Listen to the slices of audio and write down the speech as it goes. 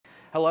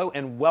Hello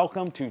and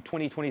welcome to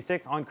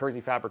 2026 on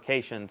Kersey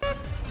Fabrications.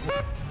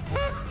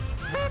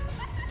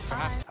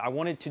 I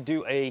wanted to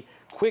do a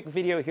quick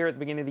video here at the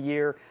beginning of the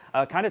year,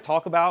 kind of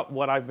talk about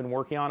what I've been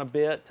working on a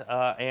bit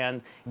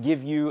and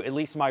give you at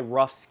least my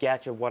rough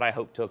sketch of what I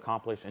hope to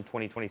accomplish in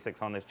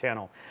 2026 on this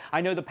channel.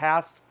 I know the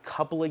past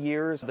couple of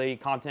years the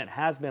content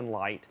has been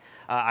light.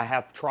 I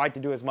have tried to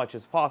do as much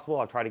as possible.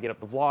 I've tried to get up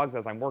the vlogs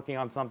as I'm working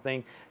on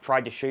something,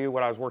 tried to show you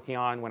what I was working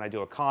on when I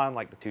do a con,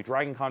 like the 2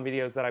 Dragon Con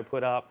videos that I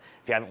put up.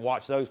 If you haven't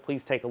watched those,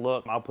 please take a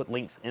look. I'll put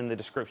links in the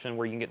description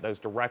where you can get those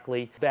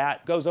directly.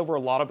 That goes over a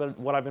lot of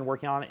what I've been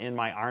working on in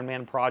my Iron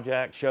Man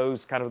project,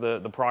 shows kind of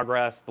the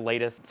progress, the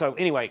latest. So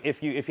anyway,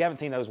 if you haven't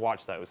seen those,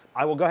 watch those.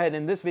 I will go ahead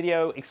in this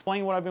video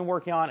explain what I've been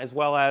working on, as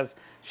well as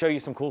show you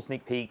some cool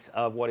sneak peeks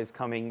of what is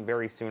coming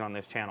very soon on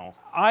this channel.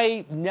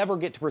 I never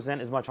get to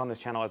present as much on this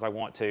channel as I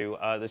want to.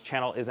 This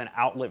channel is an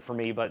outlet for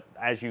me, but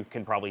as you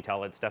can probably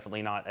tell, it's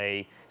definitely not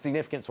a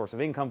significant source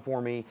of income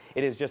for me.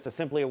 It is just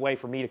simply a way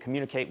for me to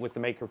communicate with the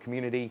maker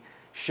community,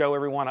 show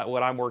everyone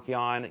what I'm working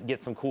on,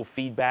 get some cool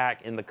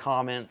feedback in the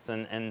comments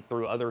and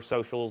through other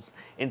socials,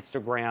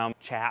 Instagram,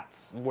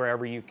 chats,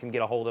 wherever you can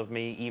get a hold of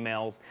me,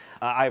 emails.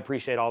 I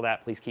appreciate all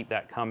that. Please keep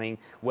that coming,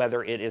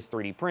 whether it is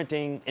 3D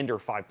printing, Ender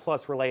 5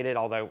 Plus related,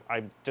 although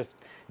I just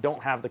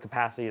don't have the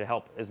capacity to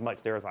help as much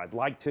there as I'd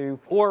like to,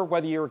 or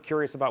whether you're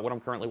curious about what I'm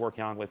currently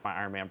working on with my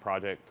Iron Man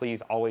project.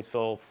 Please always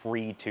feel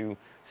free to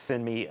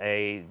send me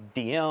a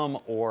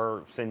DM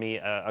or send me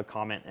a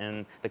comment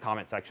in the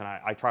comment section.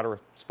 I try to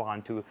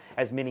respond to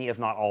as many, if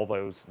not all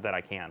those that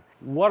I can.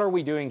 What are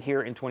we doing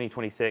here in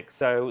 2026?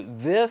 So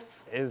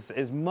this is,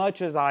 as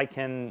much as I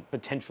can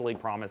potentially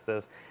promise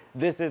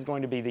this is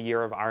going to be the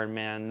year of Iron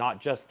Man,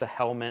 not just the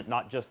helmet,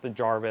 not just the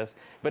JARVIS,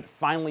 but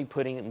finally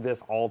putting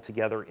this all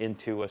together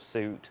into a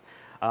suit.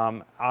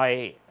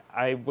 I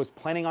was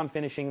planning on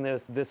finishing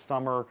this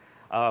summer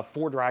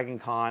for Dragon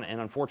Con,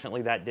 and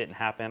unfortunately that didn't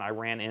happen. I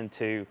ran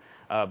into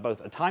both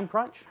a time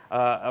crunch,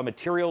 a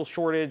material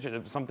shortage,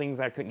 some things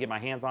that I couldn't get my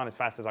hands on as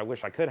fast as I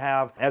wish I could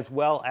have, as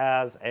well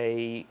as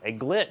a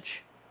glitch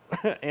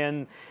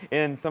in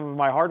some of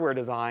my hardware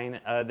design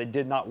that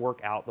did not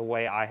work out the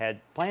way I had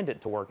planned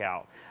it to work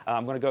out.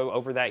 I'm going to go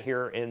over that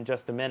here in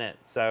just a minute.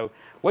 So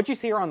what you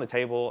see here on the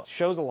table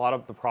shows a lot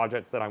of the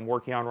projects that I'm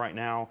working on right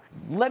now.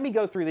 Let me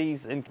go through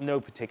these in no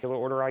particular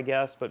order, I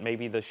guess, but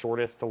maybe the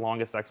shortest to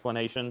longest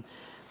explanation.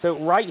 So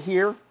right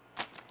here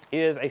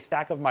is a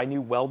stack of my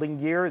new welding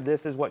gear.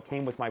 This is what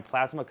came with my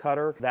plasma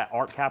cutter. That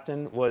Art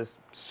Captain was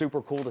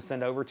super cool to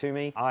send over to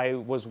me. I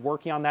was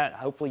working on that.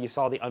 Hopefully you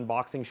saw the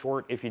unboxing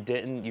short. If you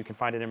didn't, you can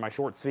find it in my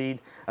shorts feed.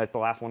 It's the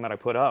last one that I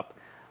put up.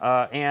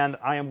 And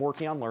I am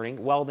working on learning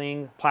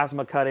welding,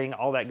 plasma cutting,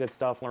 all that good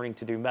stuff, learning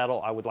to do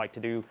metal. I would like to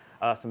do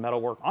some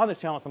metal work on this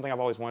channel. It's something I've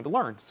always wanted to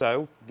learn.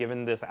 So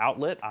given this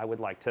outlet, I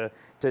would like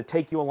to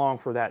take you along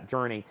for that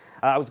journey.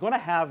 I was going to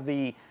have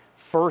the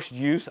first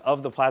use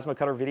of the plasma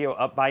cutter video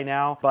up by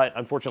now, but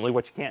unfortunately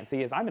what you can't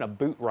see is I'm in a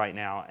boot right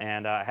now,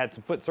 and I had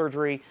some foot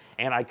surgery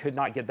and I could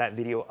not get that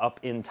video up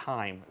in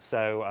time.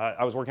 So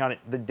I was working on it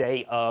the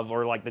day of,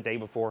 or like the day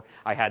before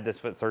I had this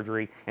foot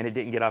surgery, and it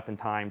didn't get up in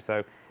time.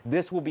 So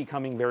this will be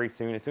coming very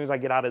soon. As soon as I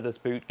get out of this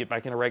boot, get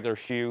back in a regular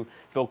shoe,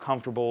 feel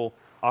comfortable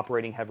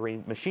operating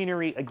heavy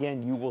machinery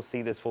again, you will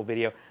see this full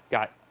video.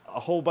 Got a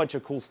whole bunch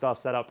of cool stuff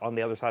set up on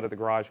the other side of the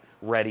garage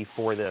ready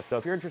for this. So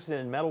if you're interested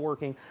in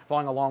metalworking,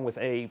 following along with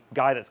a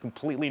guy that's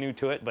completely new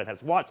to it but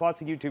has watched lots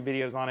of YouTube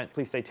videos on it,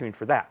 please stay tuned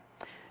for that.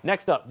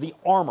 Next up, the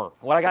armor.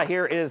 What I got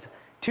here is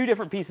 2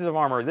 different pieces of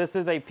armor. This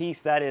is a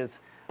piece that is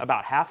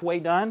about halfway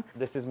done.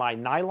 This is my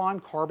nylon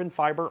carbon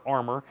fiber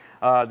armor.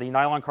 The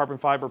nylon carbon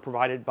fiber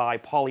provided by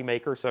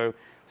Polymaker, so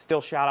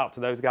still shout out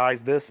to those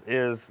guys. This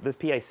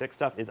PA6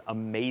 stuff is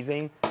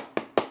amazing.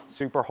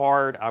 Super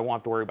hard. I won't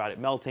have to worry about it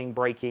melting,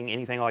 breaking,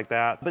 anything like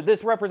that. But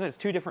this represents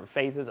 2 different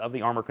phases of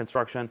the armor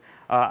construction.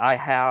 I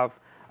have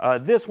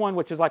this one,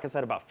 which is, like I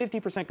said, about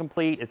 50%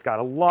 complete. It's got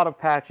a lot of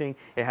patching.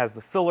 It has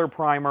the filler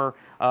primer.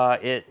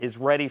 It is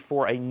ready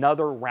for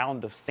another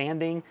round of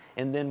sanding.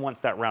 And then once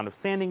that round of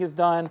sanding is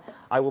done,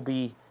 I will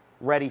be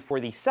ready for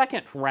the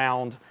second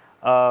round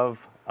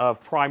of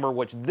primer,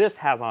 which this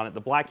has on it.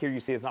 The black here you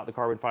see is not the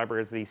carbon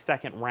fiber, it's the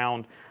second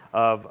round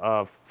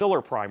of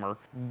filler primer.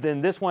 Then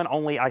this one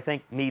only, I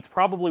think, needs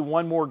probably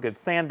one more good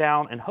sand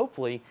down, and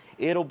hopefully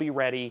it'll be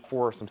ready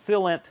for some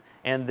sealant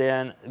and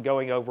then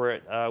going over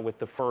it with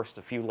the first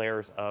few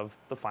layers of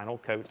the final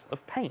coat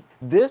of paint.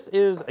 This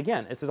is,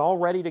 again, this is all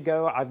ready to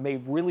go. I've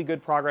made really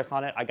good progress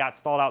on it. I got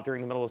stalled out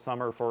during the middle of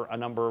summer for a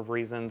number of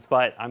reasons,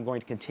 but I'm going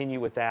to continue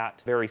with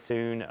that very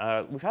soon.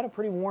 We've had a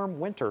pretty warm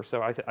winter,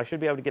 so I should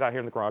be able to get out here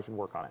in the garage and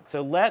work on it.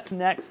 So let's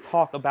next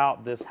talk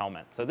about this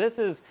helmet. So this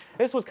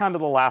was kind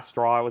of the last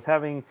straw. I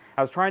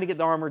was trying to get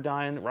the armor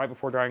done right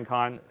before Dragon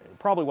Con. It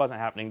probably wasn't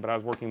happening, but I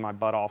was working my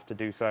butt off to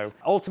do so.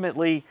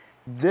 Ultimately,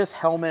 this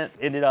helmet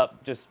ended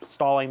up just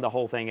stalling the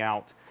whole thing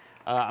out.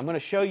 I'm going to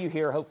show you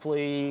here,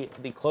 hopefully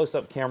the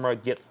close-up camera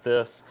gets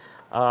this.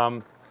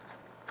 I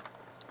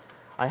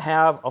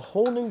have a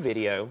whole new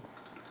video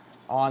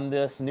on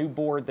this new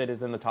board that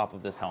is in the top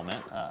of this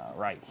helmet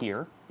right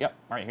here. Yep,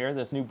 right here,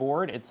 this new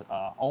board. It's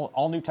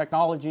all new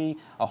technology,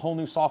 a whole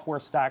new software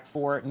stack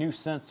for it, new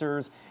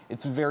sensors.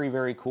 It's very,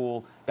 very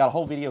cool. Got a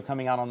whole video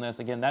coming out on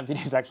this. Again, that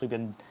video's actually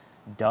been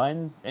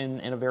done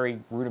in a very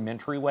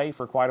rudimentary way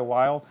for quite a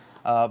while,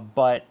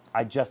 but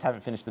I just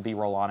haven't finished the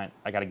B-roll on it.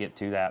 I got to get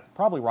to that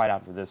probably right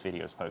after this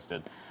video is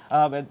posted.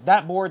 But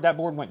that board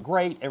went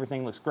great.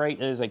 Everything looks great.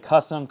 It is a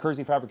custom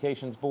Kersey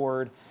Fabrications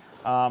board.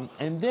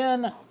 And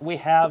then we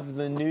have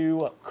the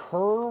new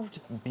curved,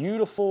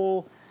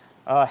 beautiful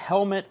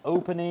helmet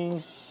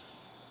opening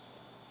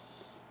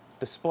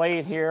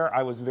displayed here.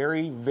 I was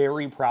very,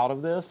 very proud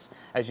of this.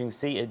 As you can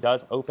see, it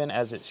does open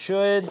as it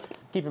should.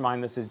 Keep in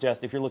mind, this is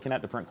just, if you're looking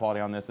at the print quality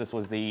on this, this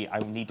was the, I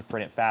need to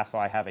print it fast, so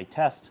I have a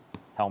test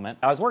helmet.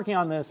 I was working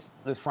on this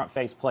front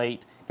face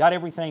plate, got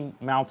everything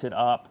mounted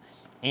up,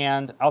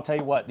 and I'll tell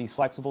you what, these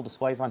flexible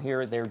displays on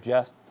here, they're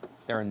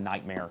a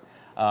nightmare.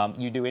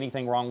 You do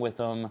anything wrong with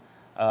them,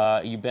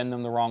 you bend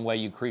them the wrong way,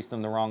 you crease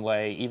them the wrong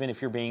way, even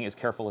if you're being as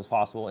careful as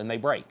possible, and they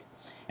break.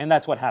 And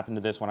that's what happened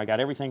to this one. I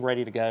got everything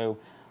ready to go,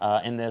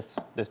 and this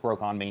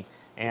broke on me.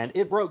 And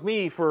it broke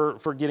me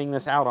for getting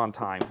this out on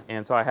time,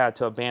 and so I had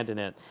to abandon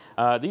it.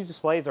 These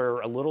displays are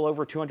a little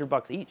over 200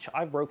 bucks each.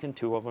 I've broken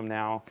 2 of them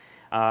now,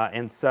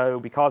 and so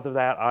because of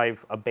that,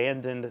 I've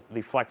abandoned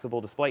the flexible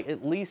display,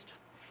 at least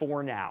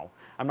for now.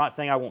 I'm not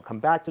saying I won't come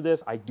back to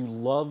this. I do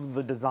love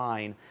the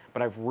design,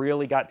 but I've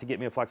really got to get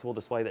me a flexible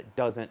display that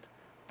doesn't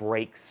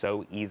break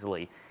so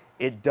easily.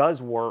 It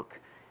does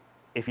work.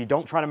 If you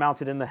don't try to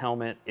mount it in the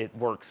helmet, it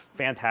works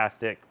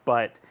fantastic,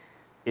 but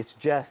it's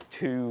just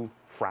too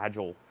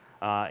fragile.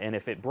 And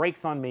if it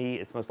breaks on me,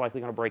 it's most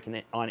likely going to break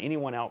on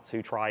anyone else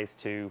who tries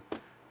to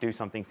do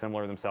something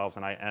similar themselves.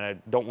 And I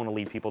don't want to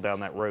lead people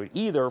down that road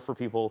either for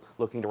people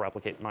looking to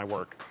replicate my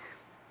work.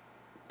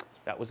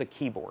 That was a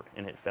keyboard,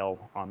 and it fell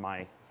on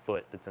my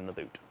foot that's in the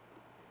boot.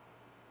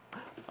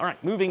 All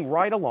right, moving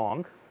right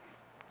along,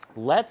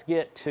 let's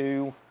get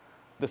to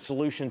the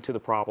solution to the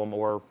problem,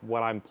 or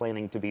what I'm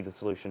planning to be the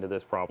solution to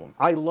this problem.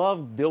 I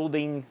love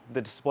building the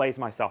displays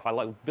myself. I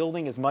like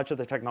building as much of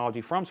the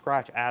technology from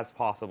scratch as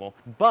possible,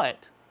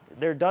 but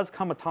there does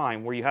come a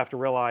time where you have to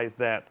realize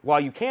that while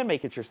you can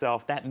make it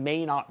yourself, that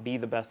may not be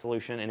the best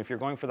solution. And if you're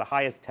going for the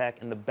highest tech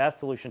and the best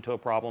solution to a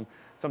problem,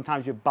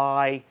 sometimes you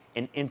buy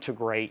and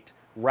integrate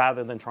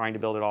rather than trying to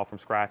build it all from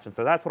scratch. And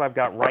so that's what I've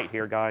got right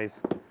here,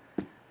 guys.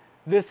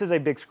 This is a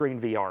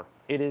Bigscreen VR.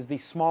 It is the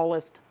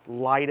smallest,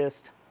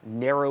 lightest,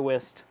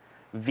 narrowest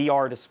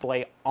VR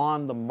display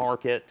on the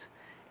market,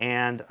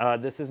 and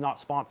this is not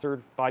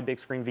sponsored by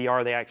Bigscreen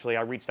VR.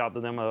 I reached out to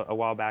them a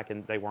while back,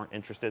 and they weren't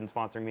interested in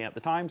sponsoring me at the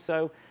time,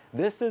 so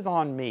this is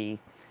on me.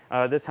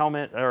 This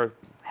helmet, or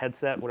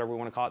headset, whatever we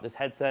want to call it, this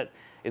headset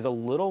is a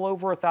little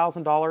over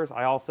 $1,000.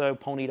 I also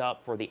ponied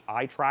up for the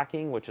eye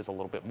tracking, which is a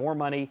little bit more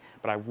money,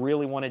 but I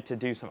really wanted to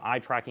do some eye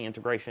tracking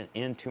integration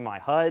into my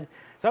HUD.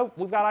 So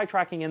we've got eye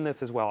tracking in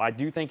this as well. I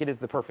do think it is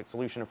the perfect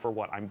solution for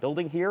what I'm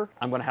building here.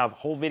 I'm going to have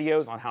whole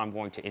videos on how I'm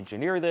going to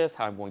engineer this,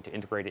 how I'm going to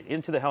integrate it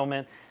into the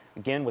helmet.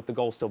 Again, with the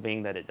goal still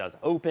being that it does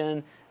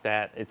open,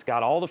 that it's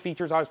got all the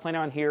features I was planning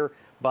on here,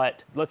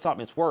 but let's not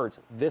mince words.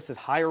 This is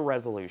higher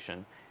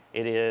resolution.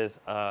 It is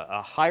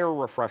a higher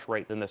refresh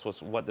rate than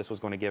what this was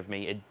going to give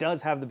me. It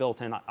does have the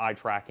built-in eye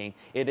tracking.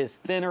 It is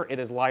thinner, it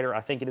is lighter.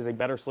 I think it is a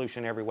better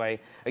solution in every way.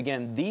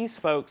 Again, these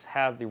folks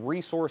have the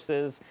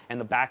resources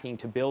and the backing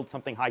to build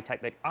something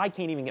high-tech that I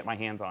can't even get my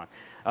hands on.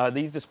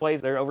 These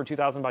displays, they're over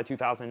 2,000 by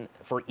 2,000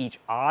 for each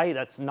eye.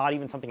 That's not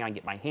even something I can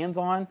get my hands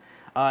on.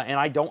 And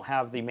I don't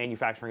have the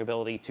manufacturing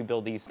ability to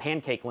build these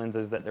pancake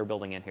lenses that they're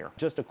building in here.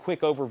 Just a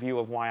quick overview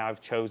of why I've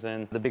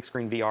chosen the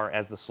Bigscreen VR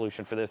as the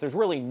solution for this. There's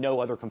really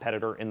no other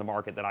competitor in the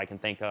market that I can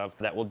think of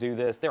that will do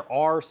this. There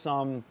are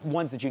some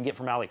ones that you can get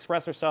from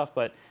AliExpress or stuff,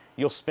 but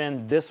you'll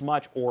spend this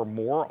much or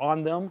more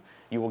on them.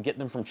 You will get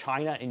them from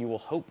China, and you will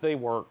hope they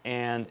work.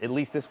 And at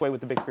least this way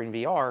with the Bigscreen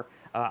VR,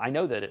 I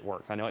know that it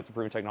works. I know it's a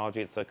proven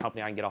technology. It's a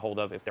company I can get a hold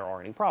of if there are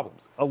any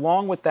problems.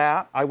 Along with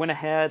that, I went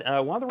ahead,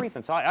 one of the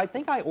reasons, so I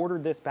think I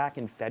ordered this back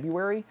in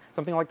February,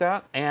 something like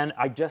that, and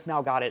I just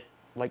now got it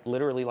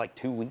literally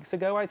 2 weeks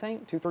ago, I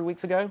think, 2-3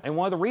 weeks ago. And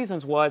one of the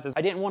reasons was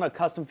I didn't want a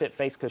custom fit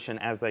face cushion,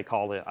 as they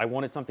called it. I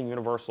wanted something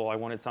universal. I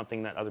wanted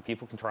something that other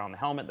people can try on the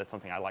helmet. That's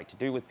something I like to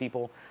do with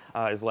people,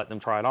 is let them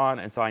try it on.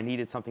 And so I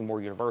needed something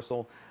more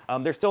universal.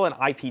 There's still an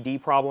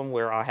IPD problem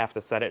where I have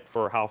to set it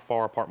for how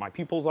far apart my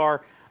pupils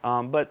are,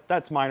 but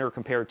that's minor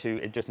compared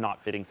to it just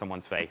not fitting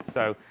someone's face.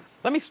 So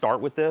let me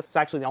start with this. It's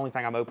actually the only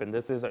thing I'm open.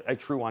 This is a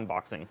true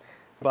unboxing.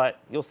 But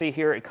you'll see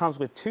here, it comes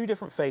with 2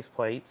 different face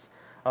plates.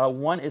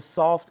 One is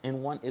soft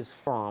and one is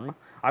firm.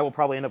 I will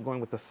probably end up going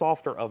with the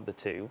softer of the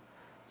 2.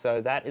 So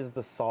that is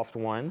the soft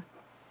one.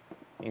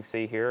 You can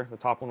see here, the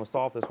top one was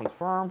soft, this one's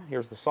firm.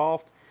 Here's the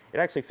soft. It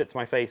actually fits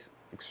my face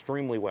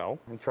extremely well.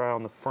 Let me try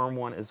on the firm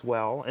one as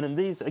well. And then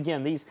these,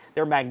 again,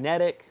 they're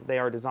magnetic. They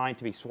are designed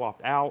to be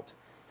swapped out.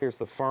 Here's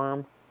the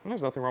firm. And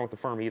there's nothing wrong with the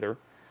firm either.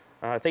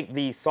 I think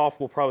the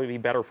soft will probably be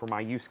better for my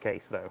use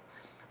case though.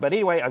 But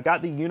anyway, I've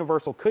got the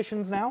universal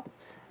cushions now,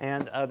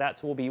 and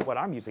that will be what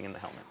I'm using in the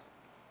helmet.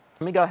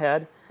 Let me go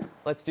ahead.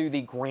 Let's do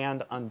the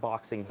grand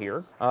unboxing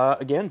here.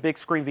 Again,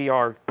 Bigscreen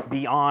VR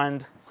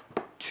Beyond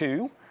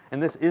 2.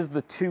 And this is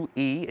the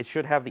 2E. It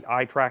should have the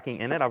eye tracking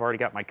in it. I've already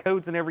got my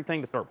codes and everything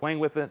to start playing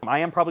with it. I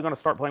am probably going to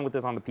start playing with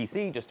this on the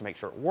PC just to make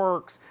sure it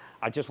works.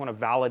 I just want to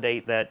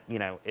validate that, you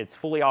know, it's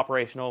fully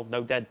operational,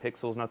 no dead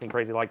pixels, nothing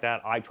crazy like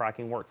that. Eye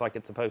tracking works like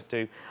it's supposed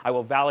to. I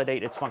will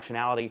validate its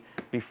functionality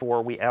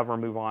before we ever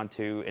move on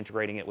to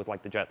integrating it with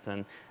like the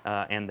Jetson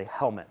and the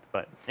helmet.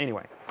 But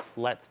anyway,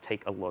 let's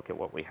take a look at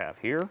what we have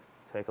here.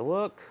 Take a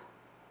look.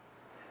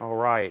 All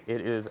right, it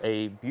is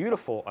a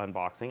beautiful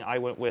unboxing. I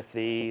went with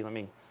the, let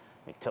me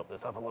tilt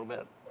this up a little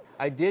bit.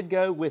 I did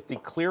go with the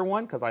clear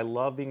one because I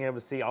love being able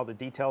to see all the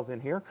details in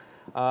here.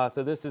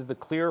 So this is the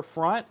clear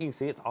front. You can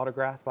see it's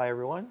autographed by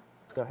everyone.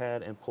 Let's go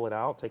ahead and pull it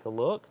out, take a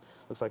look.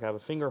 Looks like I have a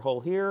finger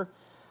hole here.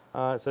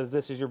 It says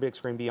this is your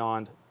Bigscreen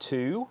Beyond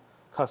 2,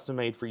 custom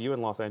made for you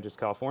in Los Angeles,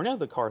 California.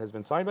 The card has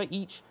been signed by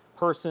each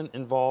person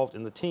involved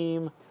in the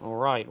team. All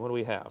right, what do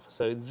we have?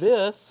 So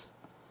this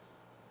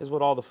is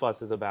what all the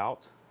fuss is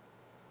about.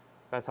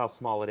 That's how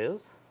small it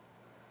is.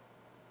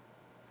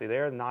 See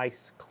there,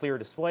 nice clear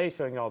display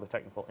showing you all the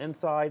technical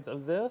insides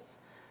of this.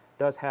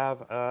 Does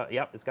have,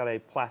 yep, it's got a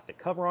plastic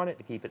cover on it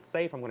to keep it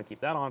safe. I'm going to keep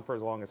that on for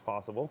as long as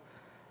possible.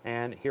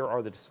 And here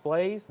are the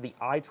displays. The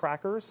eye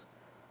trackers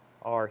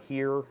are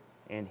here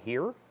and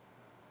here.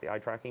 It's the eye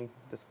tracking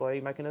display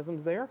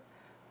mechanisms there.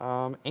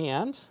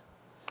 And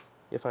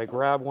if I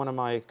grab one of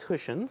my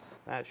cushions,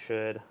 that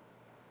should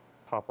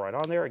pop right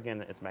on there.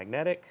 Again, it's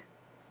magnetic.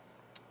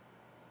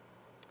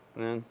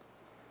 And then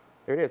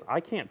there it is. I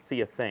can't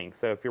see a thing.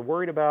 So if you're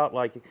worried about,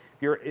 like,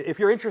 if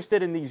you're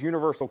interested in these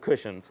universal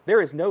cushions,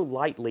 there is no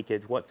light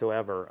leakage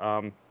whatsoever.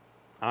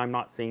 I'm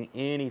not seeing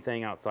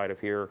anything outside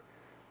of here.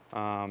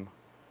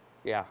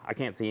 Yeah, I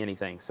can't see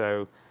anything.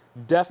 So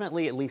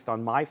definitely, at least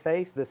on my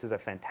face, this is a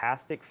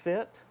fantastic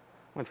fit.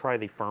 I'm gonna try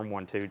the firm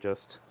one too,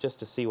 just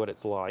to see what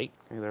it's like.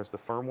 Okay, there's the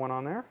firm one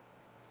on there.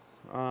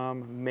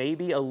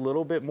 Maybe a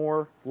little bit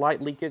more light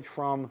leakage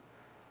from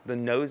the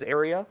nose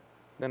area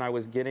than I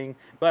was getting,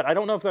 but I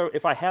don't know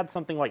if I had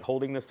something like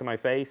holding this to my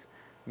face,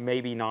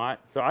 maybe not.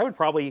 So I would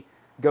probably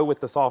go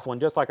with the soft one,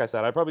 just like I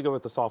said. I'd probably go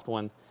with the soft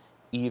one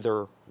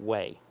either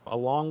way.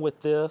 Along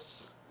with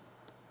this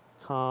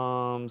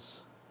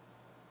comes,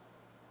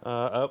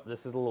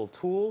 this is a little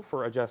tool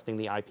for adjusting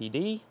the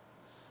IPD.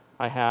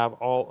 I have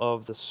all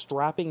of the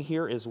strapping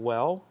here as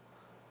well.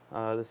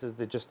 This is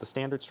just the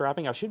standard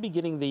strapping. I should be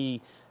getting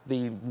the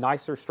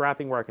nicer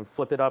strapping where I can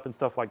flip it up and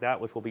stuff like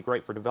that, which will be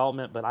great for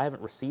development, but I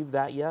haven't received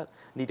that yet.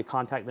 I need to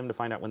contact them to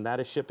find out when that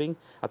is shipping.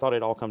 I thought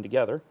it'd all come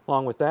together.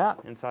 Along with that,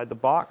 inside the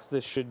box,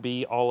 this should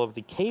be all of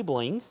the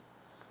cabling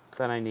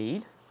that I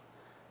need.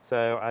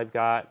 So I've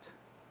got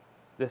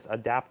this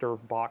adapter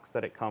box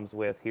that it comes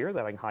with here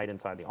that I can hide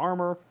inside the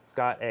armor. It's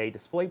got a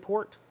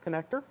DisplayPort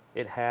connector.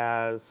 It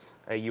has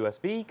a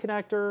USB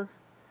connector,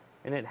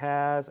 and it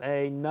has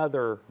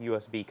another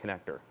USB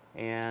connector.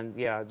 And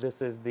yeah,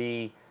 this is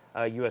the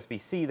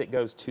USB-C that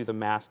goes to the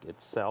mask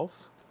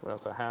itself. What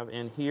else I have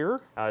in here?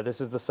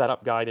 This is the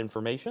setup guide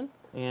information.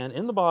 And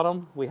in the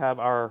bottom, we have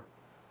our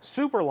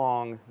super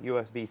long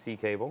USB-C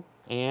cable.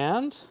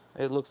 And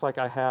it looks like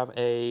I have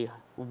a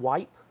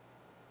wipe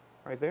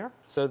right there.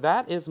 So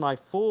that is my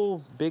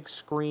full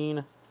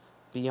Bigscreen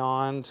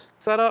Beyond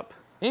setup.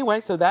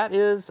 Anyway, so that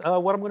is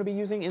what I'm going to be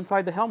using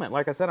inside the helmet.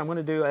 Like I said, I'm going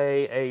to do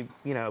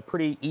a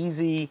pretty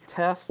easy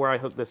test where I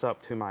hook this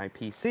up to my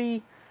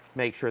PC,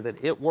 make sure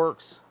that it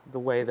works the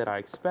way that I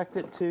expect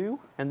it to,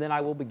 and then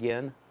I will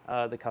begin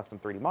the custom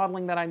 3D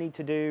modeling that I need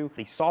to do,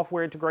 the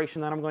software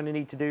integration that I'm going to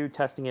need to do,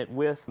 testing it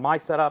with my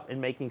setup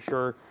and making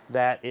sure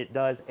that it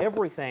does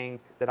everything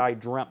that I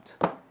dreamt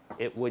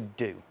it would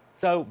do.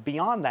 So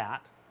beyond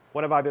that,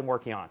 what have I been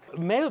working on?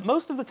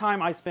 Most of the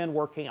time I spend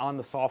working on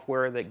the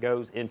software that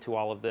goes into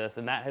all of this,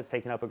 and that has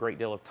taken up a great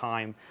deal of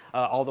time,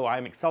 although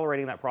I'm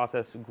accelerating that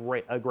process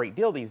a great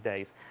deal these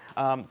days.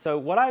 So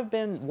what I've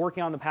been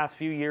working on the past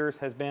few years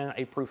has been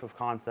a proof of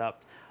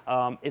concept.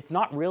 It's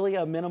not really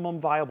a minimum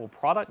viable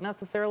product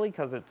necessarily,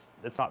 because it's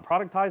not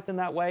productized in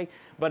that way,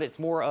 but it's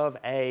more of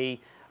a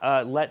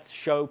let's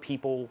show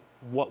people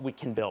what we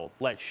can build.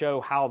 Let's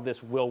show how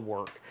this will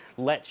work.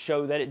 Let's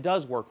show that it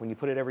does work when you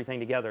put everything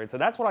together. And so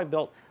that's what I've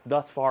built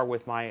thus far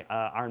with my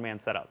Iron Man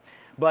setup.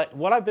 But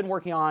what I've been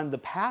working on the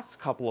past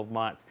couple of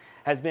months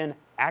has been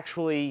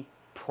actually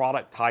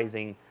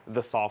productizing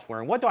the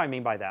software. And what do I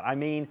mean by that? I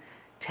mean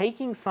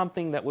taking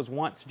something that was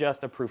once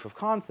just a proof of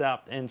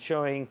concept and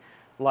showing,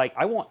 like,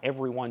 I want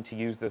everyone to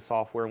use this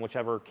software in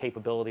whichever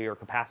capability or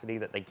capacity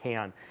that they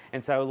can.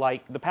 And so,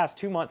 like, the past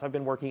 2 months, I've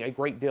been working a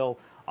great deal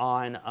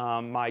on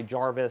my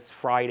JARVIS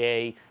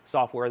Friday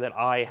software that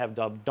I have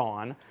dubbed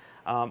Dawn.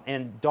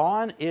 And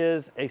Dawn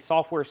is a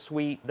software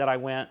suite that I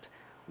went,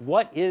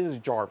 what is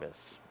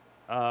JARVIS?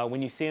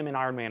 When you see him in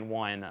Iron Man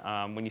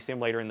 1, when you see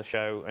him later in the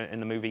show, in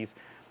the movies,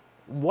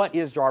 what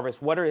is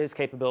JARVIS? What are his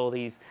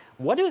capabilities?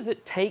 What does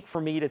it take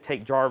for me to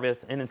take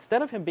JARVIS, and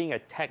instead of him being a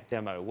tech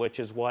demo, which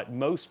is what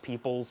most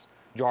people's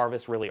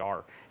JARVIS really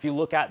are. If you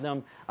look at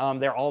them,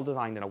 they're all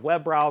designed in a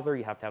web browser.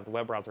 You have to have the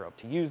web browser up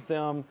to use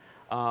them.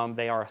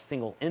 They are a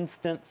single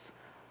instance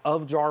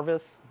of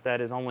JARVIS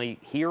that is only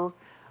here.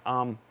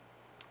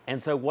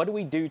 And so what do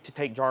we do to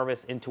take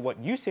JARVIS into what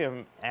you see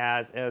him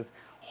as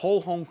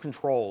whole home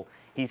control?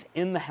 He's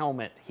in the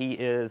helmet. He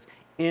is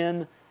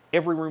in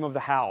every room of the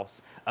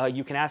house.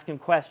 You can ask him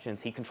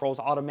questions. He controls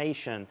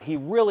automation. He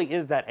really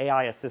is that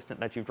AI assistant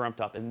that you've dreamt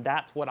up, and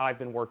that's what I've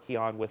been working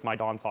on with my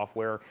Dawn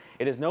software.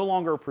 It is no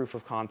longer a proof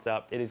of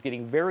concept. It is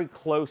getting very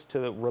close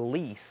to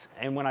release,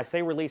 and when I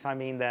say release, I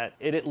mean that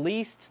it at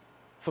least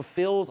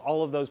fulfills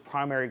all of those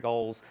primary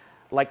goals.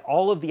 Like,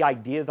 all of the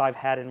ideas I've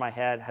had in my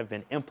head have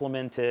been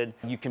implemented.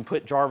 You can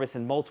put JARVIS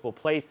in multiple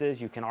places.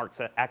 You can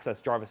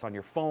access JARVIS on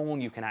your phone.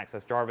 You can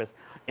access JARVIS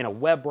in a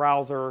web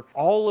browser.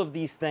 All of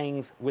these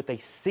things with a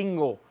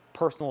single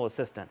personal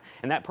assistant.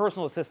 And that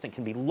personal assistant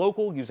can be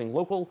local, using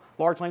local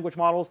large language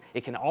models.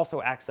 It can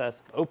also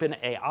access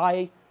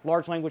OpenAI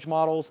large language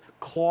models,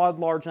 Claude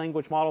large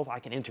language models. I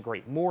can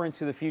integrate more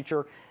into the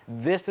future.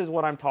 This is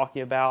what I'm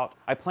talking about.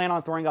 I plan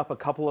on throwing up a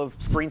couple of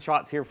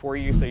screenshots here for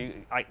you so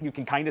you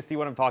can kind of see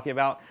what I'm talking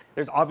about.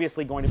 There's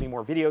obviously going to be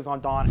more videos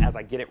on Dawn as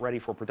I get it ready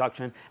for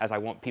production, as I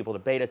want people to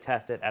beta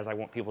test it, as I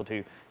want people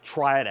to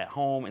try it at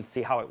home and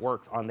see how it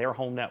works on their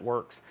home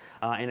networks,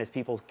 and as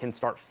people can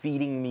start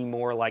feeding me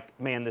more like,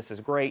 man, this is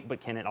great, but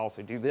can it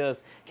also do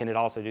this? Can it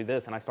also do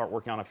this? And I start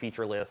working on a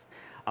feature list.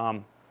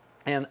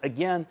 And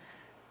again,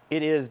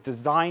 it is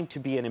designed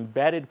to be an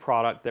embedded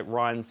product that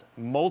runs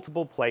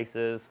multiple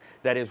places,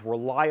 that is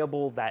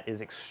reliable, that is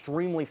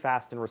extremely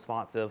fast and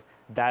responsive.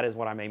 That is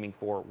what I'm aiming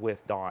for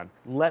with Dawn.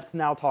 Let's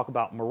now talk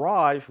about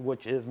MIRAGE,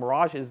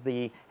 MIRAGE is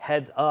the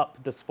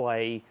heads-up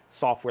display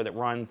software that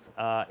runs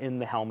in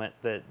the helmet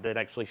that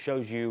actually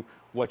shows you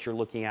what you're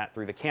looking at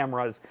through the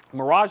cameras.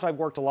 MIRAGE, I've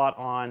worked a lot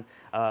on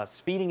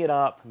speeding it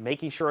up,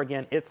 making sure,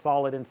 again, it's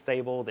solid and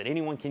stable, that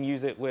anyone can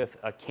use it with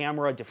a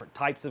camera, different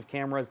types of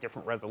cameras,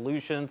 different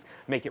resolutions,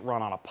 make it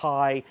run on a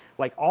Pi.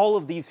 Like, all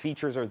of these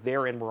features are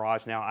there in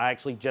MIRAGE now. I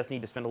actually just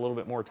need to spend a little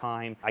bit more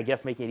time, I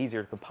guess, making it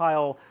easier to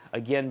compile,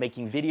 again,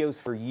 making videos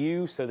for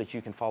you so that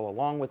you can follow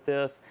along with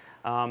this.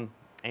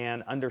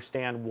 And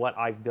understand what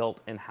I've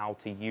built and how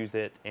to use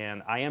it.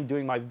 And I am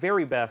doing my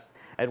very best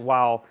at,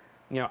 while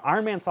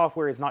Iron Man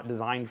software is not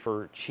designed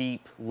for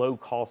cheap,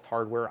 low-cost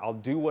hardware, I'll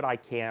do what I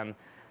can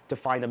to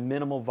find a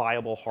minimal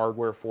viable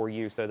hardware for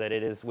you so that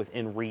it is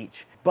within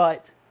reach.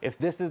 But if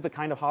this is the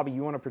kind of hobby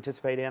you want to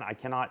participate in, I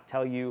cannot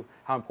tell you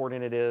how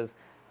important it is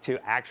to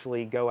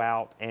actually go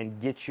out and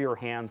get your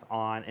hands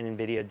on an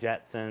NVIDIA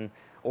Jetson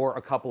or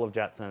a couple of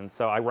Jetsons.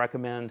 So I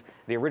recommend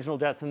the original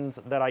Jetsons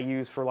that I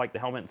use for like the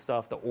helmet and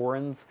stuff. The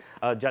Orins,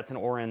 Jetson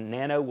Orin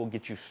Nano will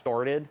get you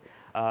started.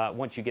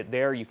 Once you get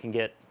there, you can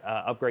get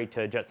upgrade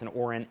to Jetson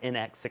Orin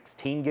NX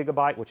 16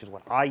 gigabyte, which is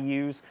what I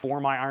use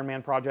for my Iron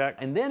Man project.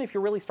 And then if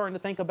you're really starting to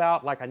think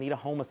about, like, I need a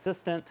home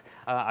assistant,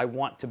 I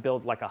want to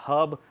build like a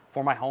hub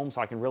for my home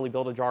so I can really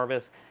build a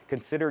JARVIS,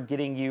 consider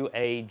getting you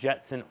a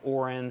Jetson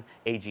Orin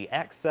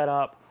AGX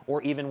setup,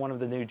 or even one of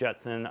the new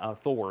Jetson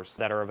Thors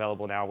that are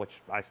available now,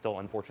 which I still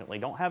unfortunately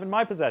don't have in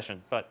my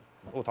possession, but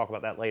we'll talk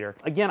about that later.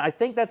 Again, I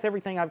think that's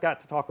everything I've got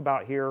to talk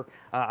about here.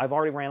 I've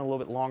already ran a little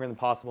bit longer than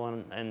possible,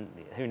 and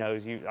who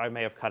knows, I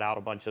may have cut out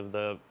a bunch of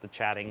the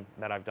chatting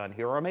that I've done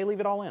here, or I may leave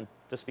it all in,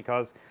 just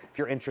because if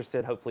you're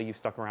interested, hopefully you've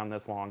stuck around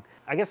this long.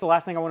 I guess the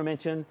last thing I want to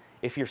mention,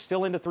 if you're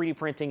still into 3D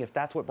printing, if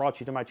that's what brought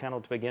you to my channel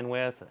to begin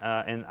with,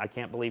 and I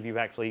can't believe you've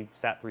actually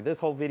sat through this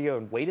whole video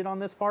and waited on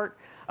this part,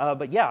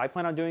 but yeah, I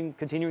plan on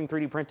continuing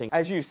 3D printing.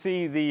 As you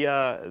see, the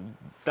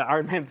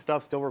Iron Man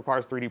stuff still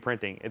requires 3D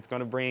printing. It's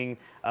going to bring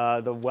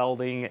the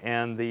welding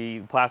and the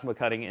plasma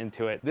cutting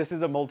into it. This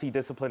is a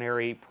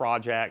multidisciplinary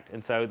project,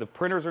 and so the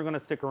printers are going to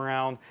stick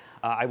around.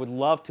 I would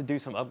love to do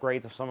some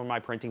upgrades of some of my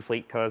printing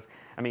fleet because,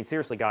 I mean,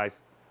 seriously,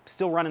 guys,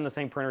 still running the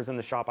same printers in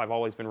the shop I've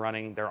always been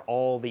running. They're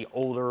all the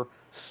older,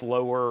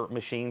 slower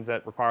machines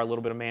that require a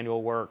little bit of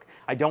manual work.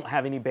 I don't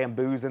have any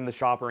bamboos in the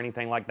shop or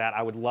anything like that.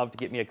 I would love to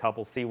get me a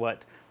couple, see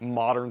what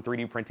modern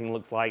 3D printing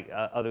looks like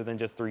other than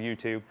just through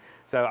YouTube.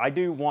 So I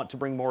do want to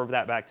bring more of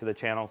that back to the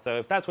channel. So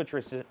if that's what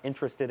you're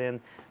interested in,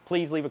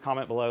 please leave a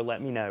comment below.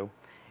 Let me know.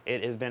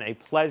 It has been a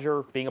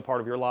pleasure being a part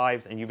of your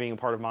lives and you being a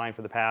part of mine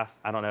for the past,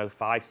 I don't know,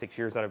 5-6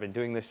 years that I've been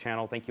doing this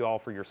channel. Thank you all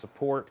for your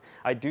support.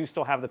 I do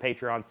still have the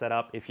Patreon set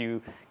up if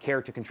you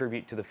care to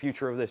contribute to the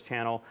future of this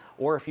channel,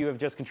 or if you have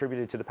just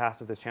contributed to the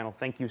past of this channel.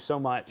 Thank you so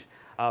much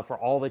for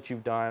all that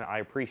you've done. I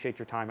appreciate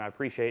your time. I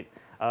appreciate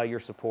your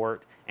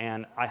support.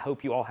 And I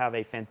hope you all have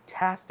a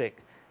fantastic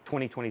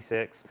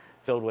 2026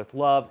 filled with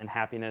love and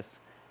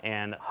happiness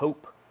and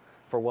hope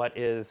for what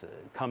is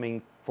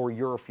coming for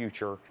your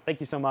future. Thank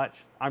you so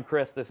much. I'm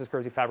Chris. This is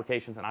Kersey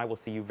Fabrications, and I will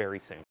see you very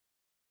soon.